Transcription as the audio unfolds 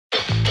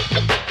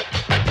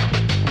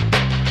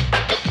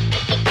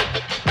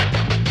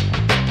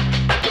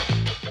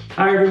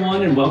Hi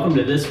everyone, and welcome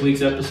to this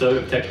week's episode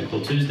of Technical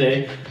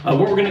Tuesday. What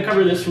we're going to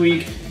cover this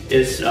week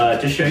is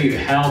to show you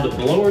how the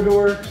blower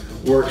door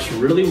works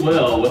really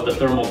well with the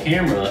thermal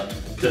camera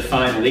to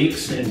find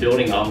leaks in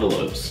building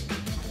envelopes.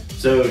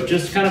 So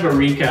just kind of a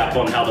recap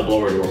on how the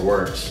blower door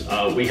works.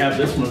 We have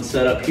this one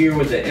set up here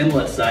with the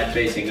inlet side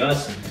facing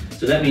us.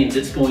 So that means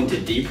it's going to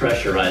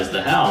depressurize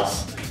the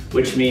house,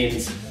 which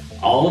means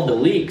all of the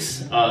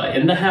leaks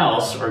in the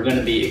house are going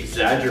to be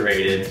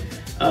exaggerated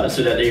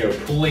so that they are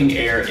pulling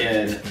air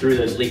in through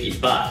those leaky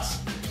spots.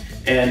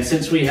 And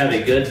since we have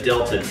a good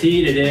delta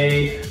T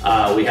today,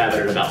 we have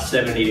it at about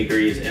 70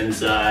 degrees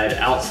inside.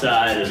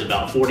 Outside is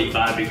about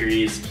 45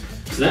 degrees.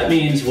 So that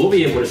means we'll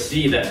be able to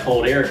see that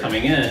cold air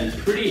coming in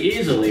pretty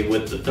easily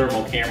with the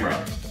thermal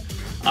camera.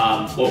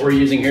 What we're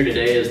using here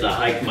today is the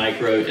Hike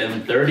Micro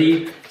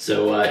M30.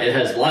 So it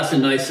has lots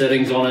of nice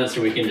settings on it,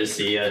 so we can just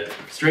see a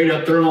straight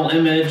up thermal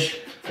image,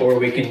 or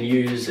we can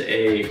use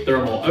a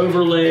thermal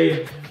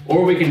overlay,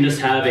 or we can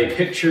just have a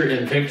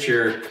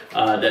picture-in-picture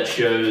that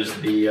shows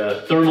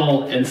the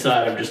thermal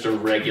inside of just a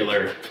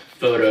regular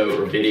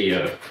photo or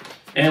video.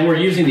 And we're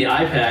using the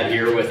iPad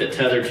here with it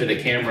tethered to the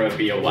camera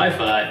via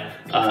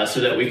Wi-Fi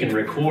so that we can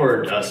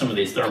record some of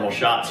these thermal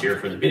shots here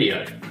for the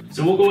video.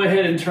 So we'll go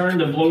ahead and turn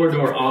the blower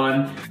door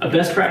on. A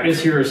best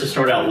practice here is to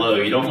start out low.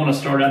 You don't want to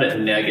start out at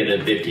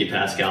negative 50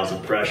 pascals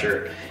of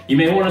pressure. You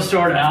may want to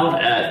start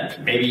out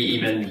at maybe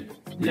even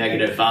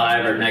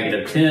 -5 or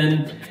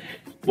 -10.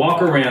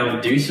 Walk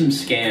around, do some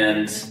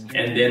scans,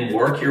 and then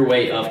work your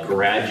way up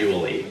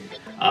gradually.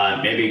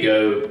 Maybe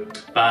go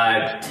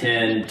 5,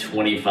 10,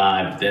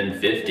 25, then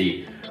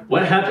 50.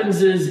 What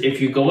happens is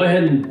if you go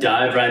ahead and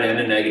dive right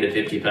into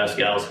 -50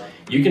 pascals,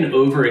 you can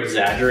over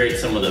exaggerate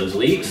some of those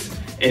leaks,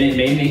 and it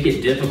may make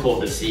it difficult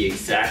to see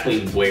exactly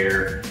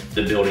where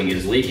the building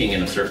is leaking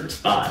in a certain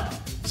spot.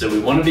 So we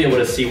want to be able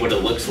to see what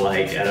it looks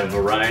like at a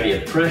variety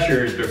of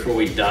pressures before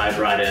we dive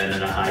right in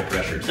at a high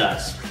pressure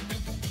test.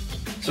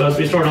 So as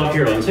we start off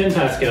here on 10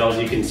 pascals,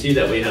 you can see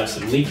that we have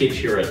some leakage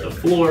here at the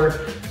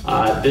floor.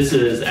 This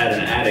is at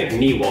an attic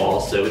knee wall,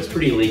 so it's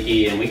pretty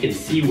leaky, and we can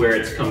see where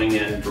it's coming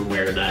in from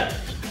where that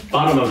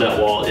bottom of that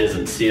wall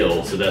isn't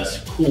sealed. So that's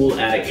cool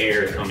attic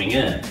air coming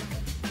in.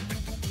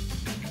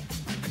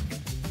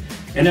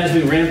 And as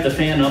we ramp the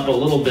fan up a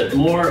little bit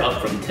more,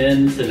 up from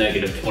 10 to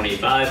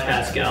 -25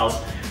 pascals,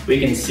 we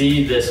can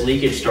see this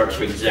leakage start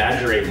to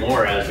exaggerate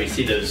more as we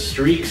see those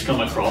streaks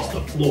come across the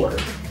floor.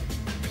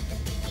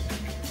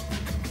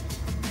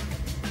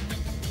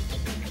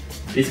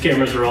 These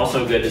cameras are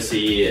also good to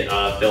see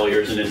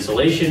failures in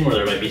insulation, where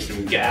there might be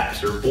some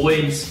gaps or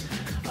voids,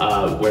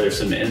 where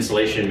some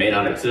insulation may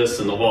not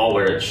exist in the wall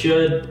where it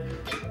should.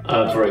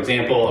 For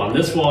example, on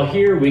this wall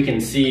here, we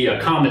can see a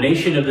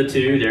combination of the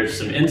two. There's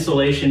some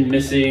insulation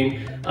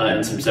missing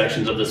in some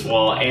sections of this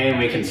wall, and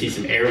we can see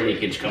some air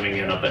leakage coming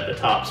in up at the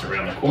tops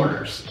around the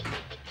corners.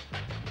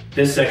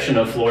 This section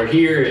of floor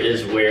here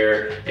is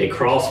where a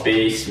crawl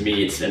space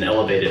meets an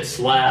elevated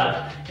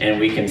slab, and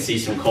we can see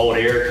some cold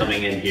air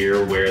coming in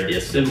here where the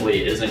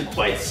assembly isn't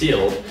quite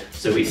sealed,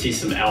 so we see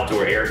some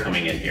outdoor air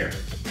coming in here.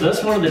 So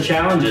that's one of the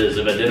challenges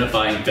of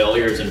identifying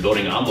failures in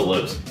building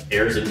envelopes.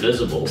 Air is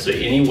invisible, so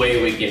any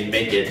way we can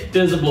make it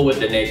visible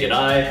with the naked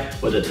eye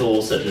with a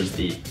tool such as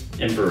the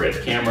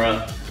infrared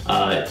camera,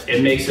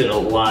 it makes it a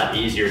lot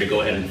easier to go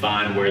ahead and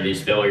find where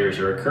these failures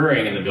are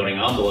occurring in the building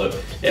envelope.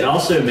 It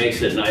also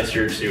makes it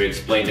nicer to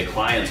explain to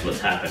clients what's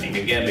happening,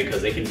 again,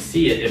 because they can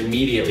see it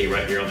immediately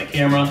right here on the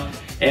camera,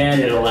 and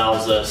it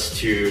allows us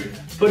to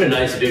put a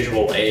nice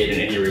visual aid in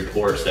any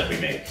reports that we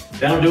make.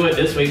 That'll do it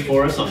this week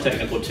for us on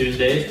Technical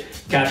Tuesdays.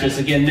 Catch us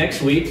again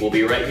next week. We'll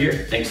be right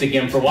here. Thanks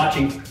again for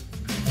watching.